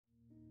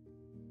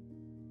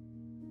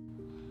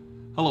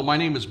Hello, my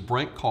name is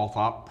Brent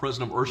Coltharp,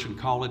 president of Urshan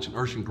College and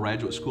Urshan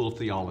Graduate School of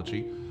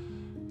Theology.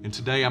 And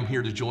today I'm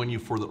here to join you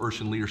for the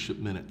Urshan Leadership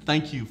Minute.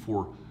 Thank you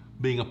for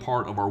being a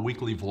part of our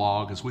weekly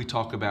vlog as we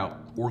talk about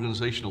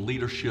organizational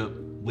leadership,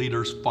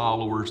 leaders,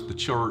 followers, the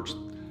church,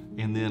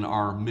 and then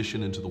our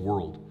mission into the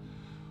world.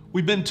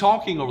 We've been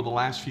talking over the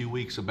last few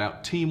weeks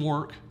about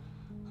teamwork,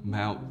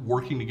 about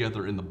working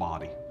together in the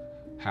body,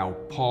 how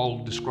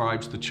Paul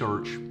describes the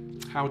church,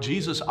 how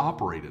Jesus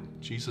operated.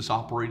 Jesus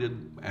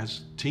operated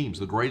as teams.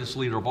 The greatest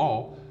leader of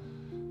all,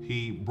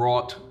 he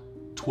brought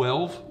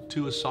 12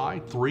 to his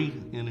side, 3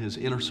 in his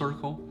inner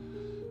circle.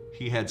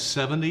 He had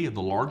 70 of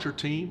the larger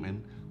team,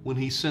 and when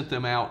he sent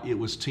them out, it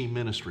was team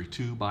ministry,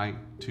 2 by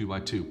 2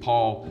 by 2.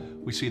 Paul,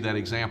 we see that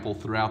example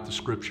throughout the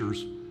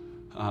scriptures.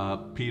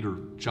 Peter,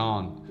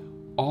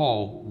 John,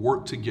 all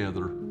worked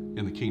together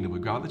in the kingdom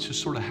of God. That's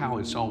just sort of how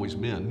it's always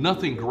been.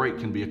 Nothing great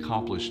can be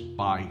accomplished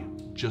by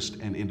just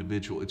an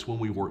individual. It's when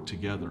we work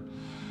together.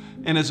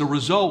 And as a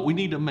result, we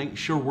need to make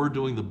sure we're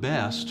doing the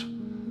best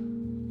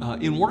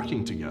in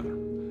working together.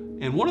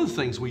 And one of the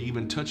things we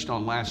even touched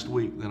on last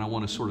week that I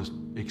want to sort of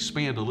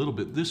expand a little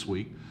bit this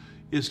week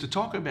is to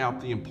talk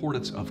about the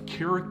importance of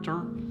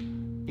character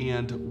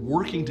and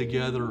working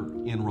together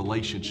in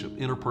relationship,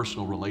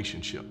 interpersonal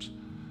relationships.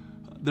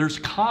 There's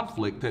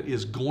conflict that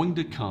is going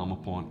to come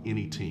upon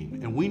any team,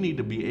 and we need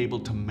to be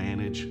able to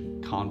manage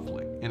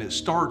conflict. And it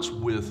starts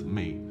with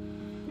me.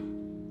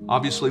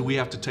 Obviously, we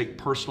have to take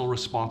personal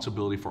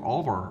responsibility for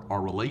all of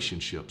our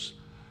relationships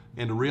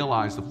and to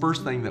realize the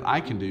first thing that I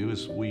can do,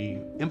 as we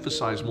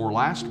emphasized more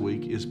last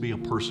week, is be a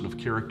person of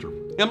character.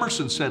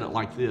 Emerson said it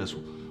like this: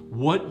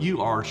 "What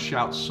you are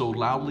shouts so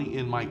loudly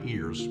in my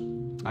ears,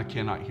 I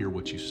cannot hear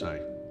what you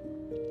say."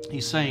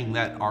 He's saying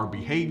that our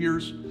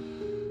behaviors,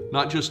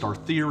 not just our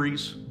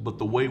theories, but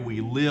the way we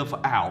live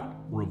out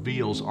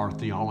reveals our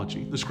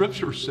theology. The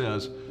scripture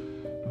says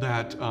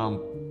that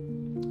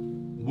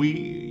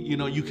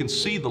you can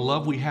see the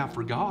love we have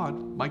for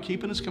God by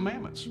keeping His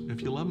commandments.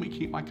 If you love me,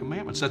 keep my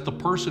commandments. That the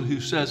person who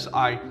says,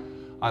 I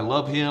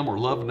love him or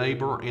love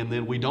neighbor, and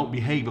then we don't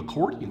behave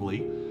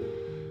accordingly,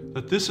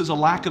 that this is a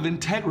lack of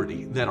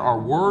integrity, that our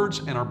words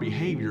and our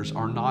behaviors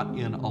are not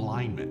in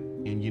alignment,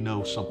 and you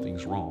know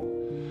something's wrong.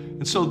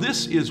 And so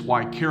this is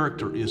why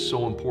character is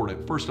so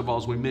important. First of all,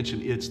 as we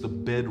mentioned, it's the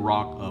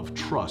bedrock of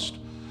trust.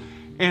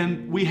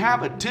 And we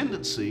have a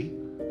tendency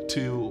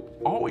to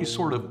always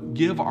sort of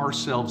give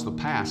ourselves the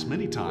pass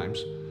many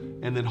times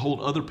and then hold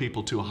other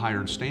people to a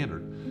higher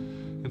standard.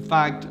 In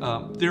fact,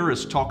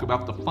 theorists talk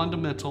about the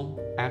fundamental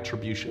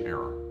attribution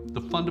error.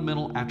 The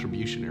fundamental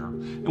attribution error.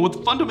 And what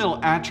the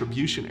fundamental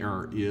attribution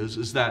error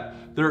is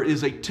that there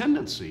is a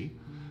tendency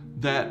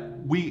that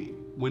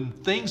when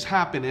things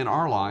happen in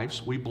our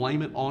lives, we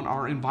blame it on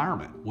our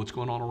environment, what's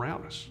going on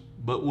around us.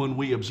 But when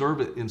we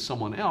observe it in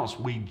someone else,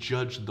 we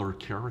judge their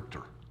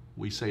character.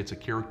 We say it's a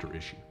character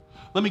issue.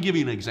 Let me give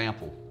you an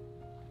example.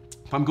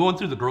 If I'm going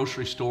through the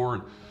grocery store,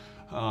 and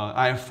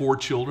I have 4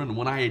 children, and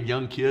when I had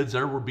young kids,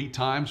 there would be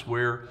times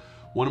where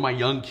one of my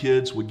young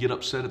kids would get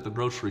upset at the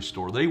grocery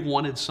store. They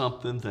wanted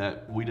something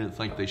that we didn't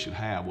think they should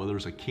have, whether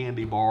it's a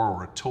candy bar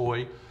or a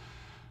toy.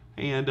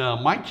 And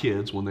my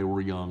kids, when they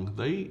were young,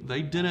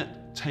 they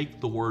didn't take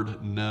the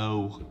word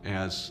no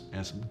as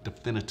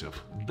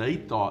definitive. They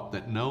thought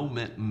that no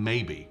meant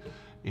maybe.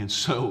 And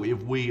so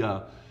if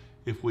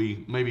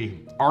we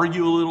maybe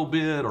argue a little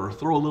bit or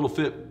throw a little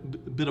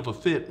bit of a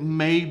fit,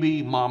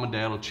 maybe mom and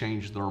dad will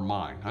change their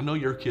mind. I know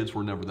your kids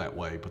were never that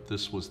way, but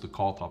this was the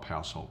Coltharp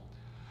household.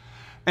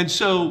 And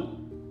so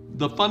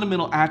the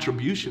fundamental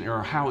attribution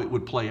error, how it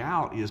would play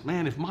out is,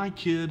 man, if my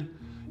kid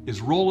is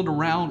rolling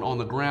around on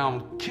the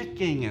ground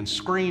kicking and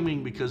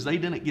screaming because they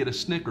didn't get a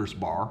Snickers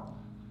bar,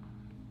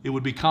 it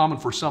would be common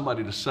for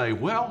somebody to say,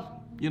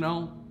 well,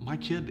 my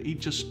kid, he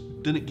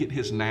just didn't get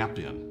his nap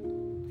in.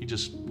 He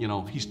just,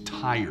 he's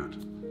tired.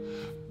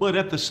 But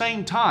at the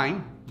same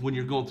time, when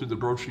you're going through the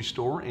grocery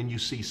store and you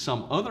see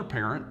some other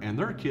parent and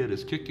their kid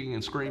is kicking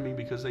and screaming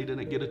because they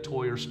didn't get a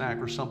toy or snack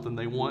or something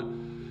they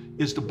want,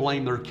 is to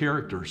blame their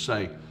character.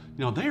 Say,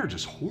 they are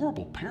just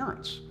horrible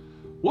parents.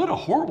 What a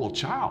horrible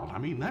child. I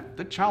mean,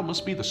 that child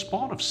must be the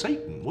spawn of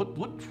Satan.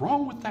 What's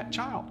wrong with that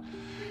child?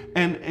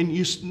 And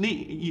you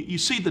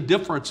see the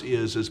difference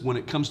is when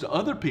it comes to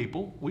other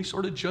people, we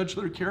sort of judge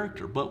their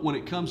character. But when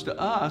it comes to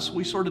us,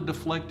 we sort of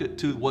deflect it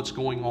to what's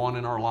going on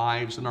in our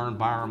lives and our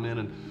environment,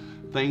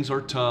 and things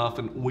are tough,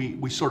 and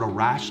we sort of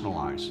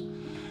rationalize.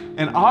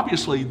 And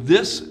obviously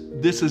this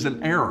is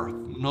an error.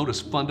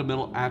 Notice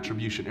fundamental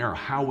attribution error,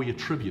 how we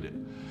attribute it.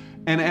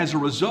 And as a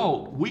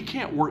result, we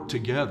can't work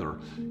together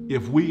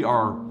if we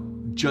are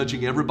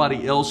judging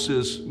everybody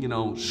else's,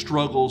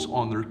 struggles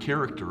on their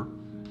character,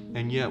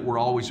 and yet we're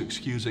always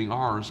excusing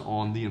ours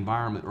on the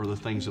environment or the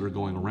things that are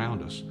going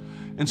around us.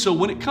 And so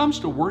when it comes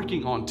to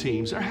working on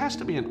teams, there has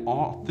to be an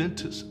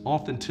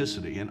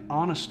authenticity and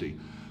honesty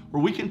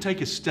where we can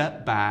take a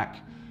step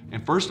back,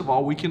 and first of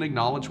all, we can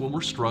acknowledge when we're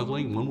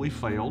struggling, when we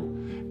failed,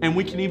 and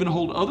we can even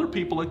hold other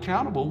people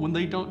accountable when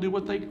they don't do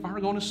what they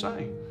are going to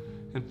say.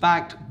 In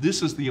fact,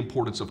 this is the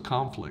importance of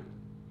conflict.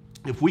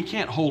 If we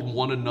can't hold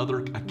one another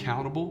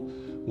accountable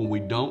when we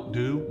don't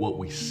do what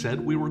we said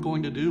we were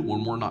going to do,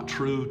 when we're not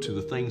true to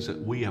the things that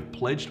we have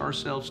pledged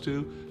ourselves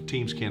to,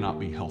 teams cannot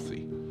be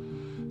healthy.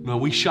 Now,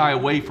 we shy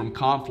away from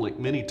conflict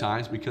many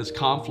times because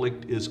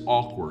conflict is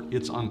awkward,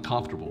 it's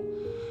uncomfortable.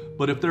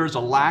 But if there's a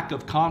lack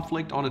of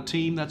conflict on a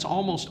team, that's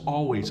almost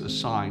always a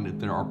sign that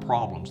there are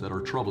problems, that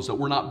are troubles, that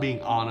we're not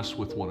being honest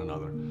with one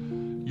another.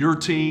 Your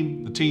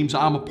team, the teams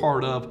I'm a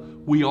part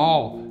of, we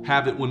all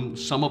have it when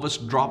some of us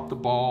drop the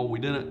ball.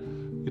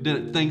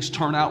 Things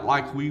turn out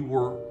like we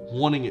were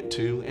wanting it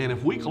to. And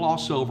if we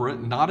gloss over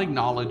it, not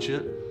acknowledge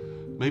it,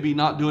 maybe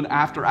not do an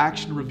after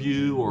action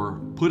review or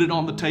put it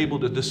on the table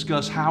to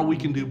discuss how we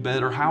can do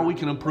better, how we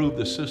can improve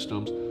the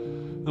systems,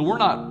 then we're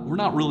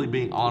not really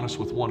being honest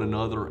with one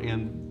another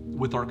and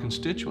with our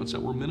constituents that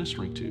we're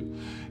ministering to.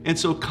 And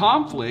so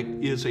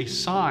conflict is a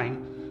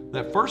sign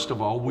that, first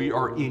of all, we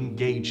are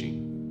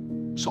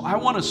engaging. So I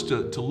want us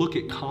to look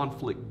at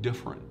conflict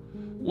different.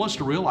 I want us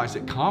to realize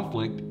that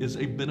conflict is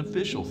a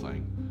beneficial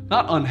thing,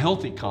 not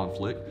unhealthy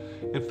conflict.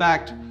 In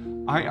fact,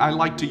 I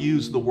like to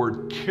use the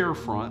word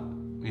carefront,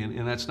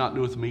 and that's not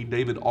new with me.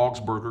 David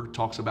Augsburger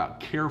talks about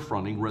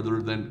carefronting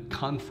rather than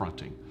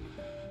confronting,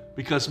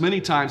 because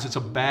many times it's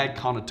a bad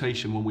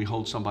connotation when we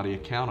hold somebody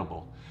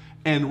accountable.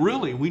 And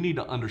really, we need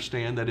to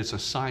understand that it's a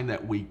sign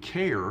that we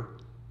care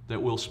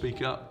that we'll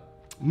speak up.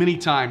 Many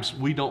times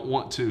we don't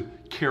want to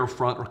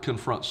carefront or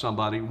confront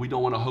somebody. We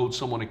don't want to hold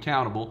someone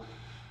accountable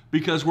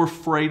because we're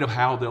afraid of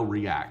how they'll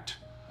react.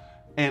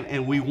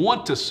 And we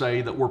want to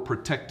say that we're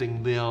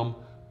protecting them,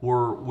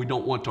 we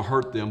don't want to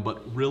hurt them,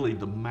 but really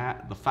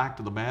the fact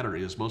of the matter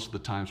is most of the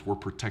times we're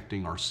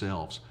protecting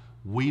ourselves.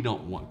 We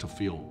don't want to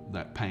feel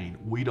that pain.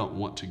 We don't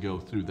want to go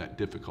through that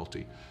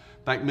difficulty.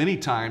 In fact, many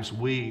times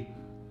we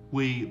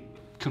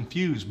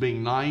confuse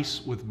being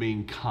nice with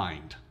being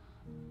kind.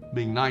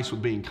 Being nice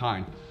with being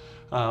kind.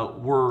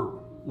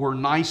 We're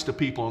nice to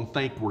people and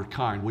think we're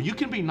kind. Well, you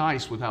can be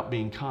nice without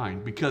being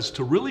kind, because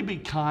to really be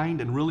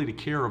kind and really to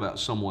care about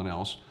someone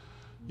else,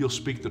 you'll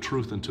speak the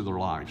truth into their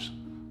lives.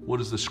 What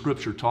does the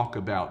scripture talk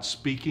about?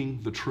 Speaking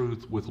the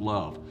truth with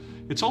love.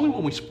 It's only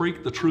when we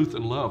speak the truth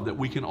in love that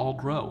we can all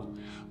grow.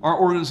 Our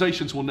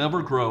organizations will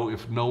never grow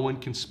if no one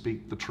can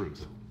speak the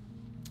truth.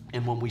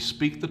 And when we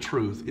speak the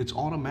truth, it's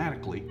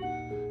automatically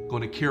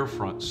going to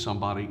carefront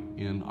somebody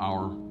in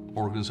our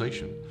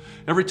organization.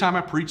 Every time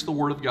I preach the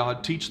Word of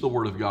God, teach the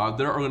Word of God,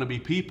 there are going to be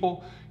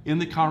people in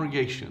the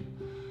congregation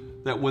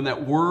that when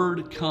that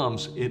Word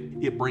comes,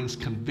 it brings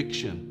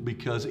conviction,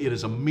 because it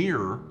is a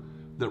mirror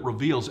that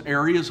reveals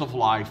areas of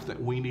life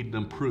that we need to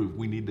improve,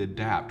 we need to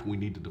adapt, we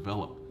need to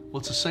develop. Well,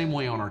 it's the same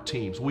way on our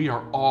teams. We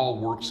are all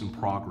works in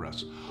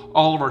progress.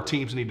 All of our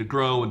teams need to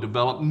grow and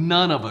develop.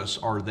 None of us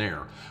are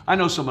there. I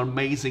know some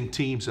amazing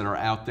teams that are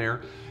out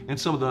there, and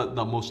some of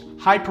the most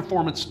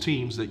high-performance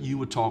teams that you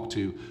would talk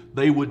to,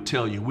 they would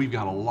tell you, we've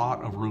got a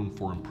lot of room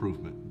for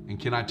improvement. And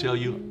can I tell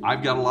you,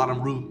 I've got a lot of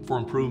room for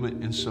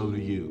improvement, and so do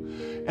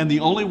you. And the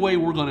only way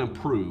we're going to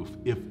improve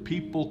if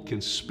people can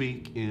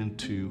speak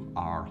into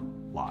our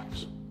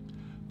lives.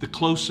 The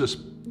closest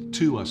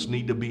to us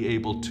need to be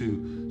able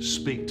to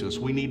speak to us.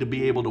 We need to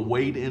be able to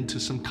wade into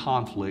some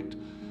conflict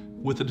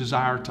with a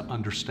desire to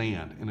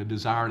understand and a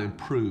desire to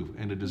improve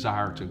and a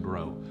desire to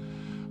grow.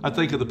 I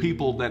think of the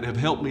people that have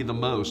helped me the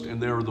most,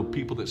 and they're the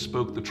people that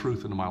spoke the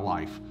truth into my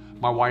life.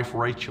 My wife,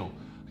 Rachel.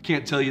 I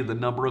can't tell you the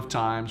number of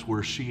times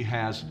where she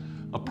has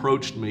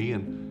approached me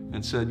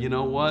and said, you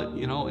know what,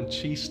 and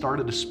she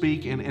started to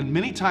speak. And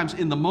many times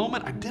in the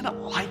moment, I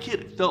didn't like it.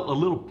 It felt a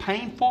little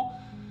painful.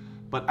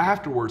 But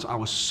afterwards, I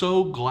was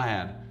so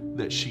glad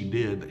that she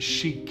did, that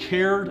she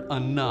cared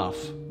enough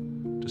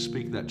to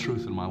speak that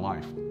truth in my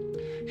life.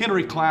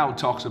 Henry Cloud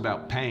talks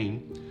about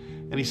pain,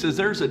 and he says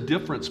there's a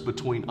difference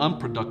between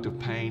unproductive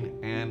pain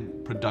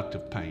and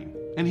productive pain.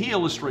 And he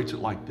illustrates it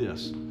like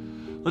this.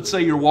 Let's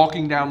say you're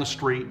walking down the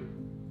street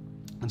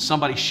and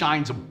somebody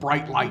shines a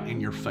bright light in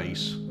your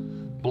face,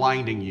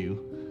 blinding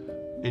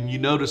you, and you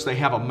notice they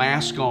have a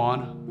mask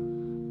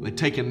on, they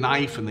take a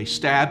knife and they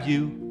stab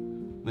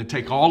you, they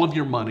take all of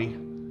your money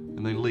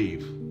and they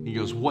leave. He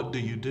goes, what do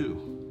you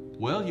do?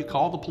 Well, you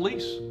call the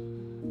police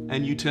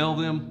and you tell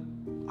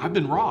them, I've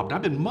been robbed,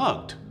 I've been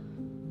mugged,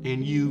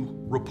 and you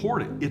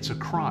report it. It's a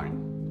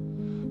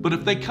crime. But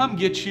if they come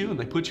get you and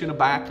they put you in the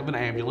back of an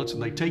ambulance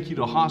and they take you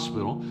to a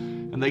hospital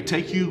and they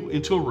take you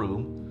into a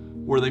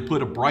room where they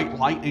put a bright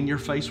light in your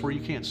face where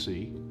you can't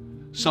see,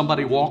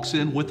 somebody walks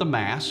in with a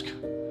mask,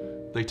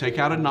 they take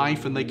out a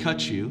knife and they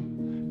cut you,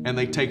 and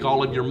they take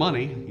all of your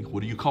money,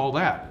 what do you call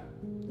that?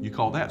 You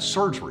call that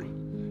surgery,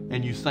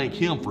 and you thank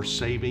him for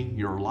saving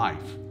your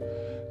life.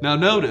 Now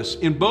notice,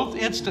 in both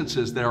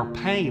instances, there are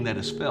pain that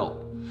is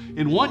felt.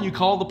 In one, you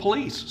call the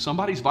police.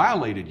 Somebody's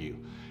violated you.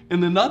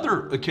 In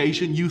another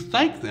occasion, you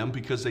thank them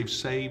because they've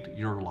saved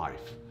your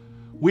life.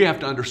 We have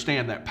to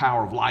understand that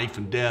power of life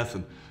and death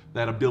and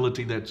that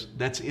ability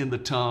that's in the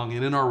tongue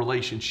and in our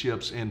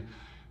relationships and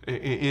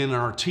in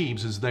our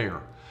teams is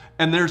there.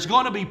 And there's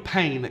going to be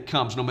pain that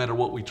comes no matter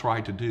what we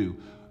try to do.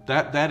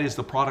 That is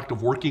the product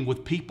of working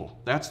with people.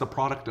 That's the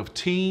product of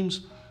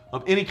teams,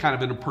 of any kind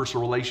of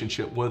interpersonal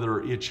relationship,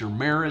 whether it's your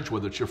marriage,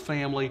 whether it's your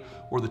family,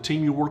 or the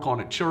team you work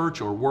on at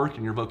church or work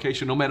in your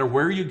vocation, no matter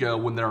where you go,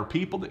 when there are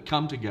people that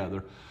come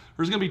together,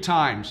 there's going to be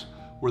times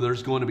where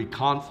there's going to be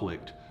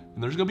conflict,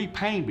 and there's going to be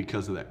pain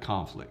because of that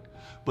conflict.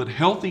 But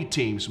healthy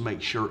teams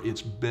make sure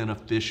it's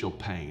beneficial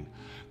pain,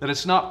 that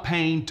it's not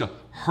pain to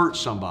hurt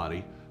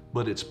somebody,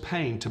 but it's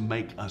pain to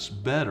make us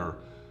better,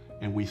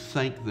 and we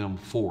thank them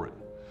for it.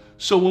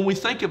 So when we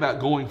think about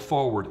going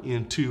forward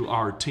into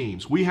our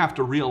teams, we have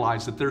to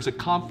realize that there's a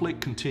conflict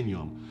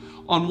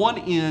continuum. On one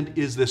end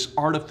is this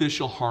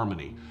artificial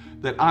harmony,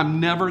 that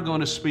I'm never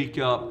going to speak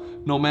up,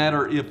 no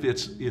matter if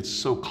it's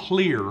so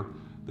clear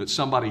that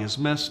somebody has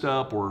messed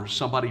up or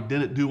somebody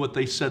didn't do what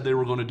they said they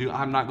were going to do.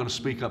 I'm not going to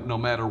speak up no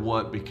matter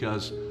what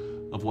because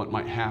of what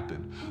might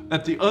happen.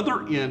 At the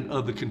other end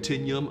of the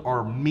continuum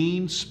are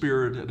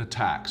mean-spirited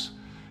attacks.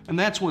 And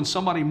that's when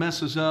somebody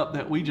messes up,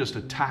 that we just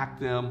attack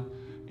them,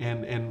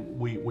 and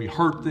we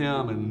hurt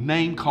them, and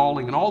name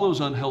calling and all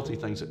those unhealthy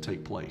things that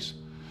take place.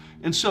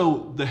 And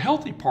so the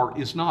healthy part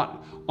is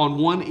not on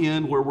one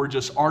end where we're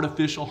just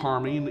artificial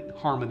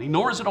harmony,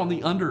 nor is it on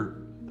the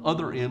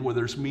other end where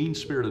there's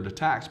mean-spirited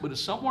attacks, but it's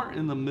somewhere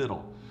in the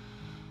middle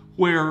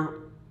where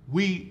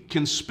we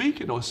can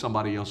speak into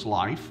somebody else's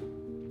life,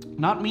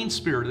 not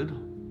mean-spirited,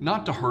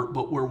 not to hurt,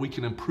 but where we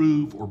can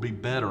improve or be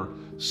better,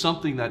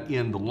 something that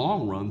in the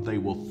long run they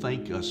will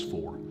thank us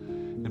for.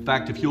 In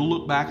fact, if you'll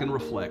look back and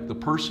reflect, the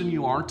person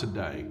you are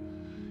today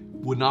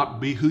would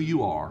not be who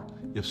you are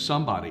if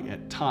somebody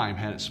at time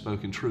hadn't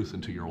spoken truth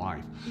into your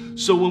life.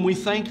 So when we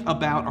think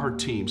about our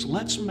teams,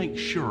 let's make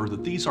sure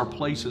that these are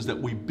places that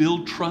we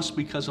build trust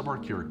because of our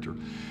character.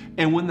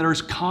 And when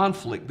there's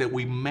conflict, that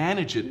we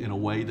manage it in a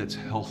way that's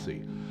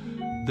healthy.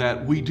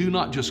 That we do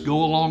not just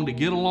go along to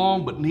get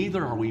along, but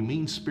neither are we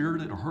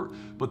mean-spirited or hurt,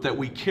 but that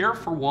we care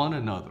for one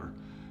another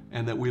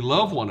and that we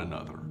love one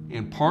another.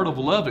 And part of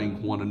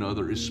loving one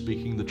another is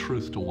speaking the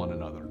truth to one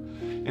another.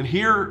 And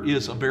here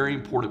is a very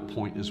important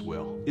point as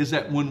well, is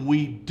that when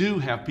we do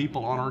have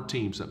people on our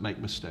teams that make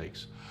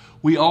mistakes,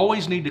 we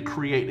always need to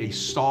create a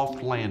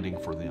soft landing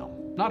for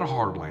them. Not a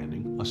hard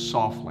landing, a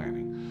soft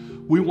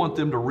landing. We want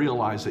them to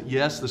realize that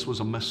yes, this was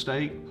a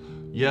mistake.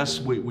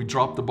 Yes, we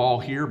dropped the ball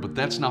here, but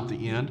that's not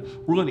the end.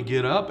 We're going to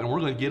get up and we're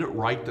going to get it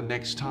right the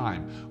next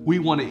time. We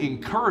want to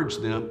encourage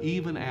them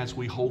even as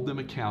we hold them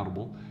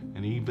accountable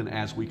and even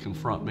as we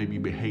confront maybe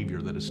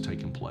behavior that has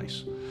taken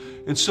place.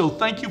 And so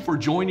thank you for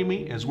joining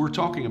me as we're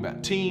talking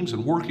about teams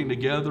and working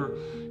together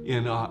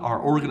in our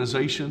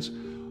organizations.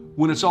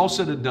 When it's all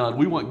said and done,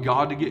 we want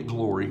God to get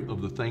glory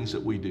of the things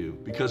that we do,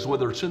 because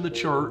whether it's in the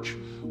church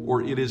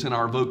or it is in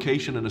our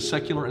vocation in a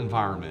secular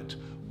environment,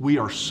 we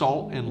are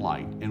salt and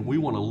light, and we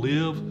want to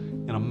live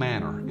in a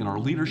manner in our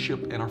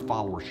leadership and our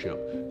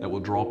followership that will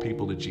draw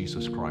people to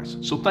Jesus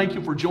Christ. So thank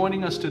you for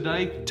joining us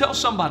today. Tell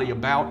somebody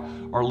about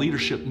our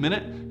Leadership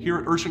Minute here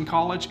at Urshan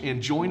College,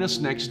 and join us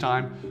next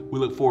time. We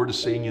look forward to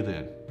seeing you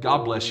then.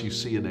 God bless you.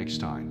 See you next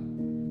time.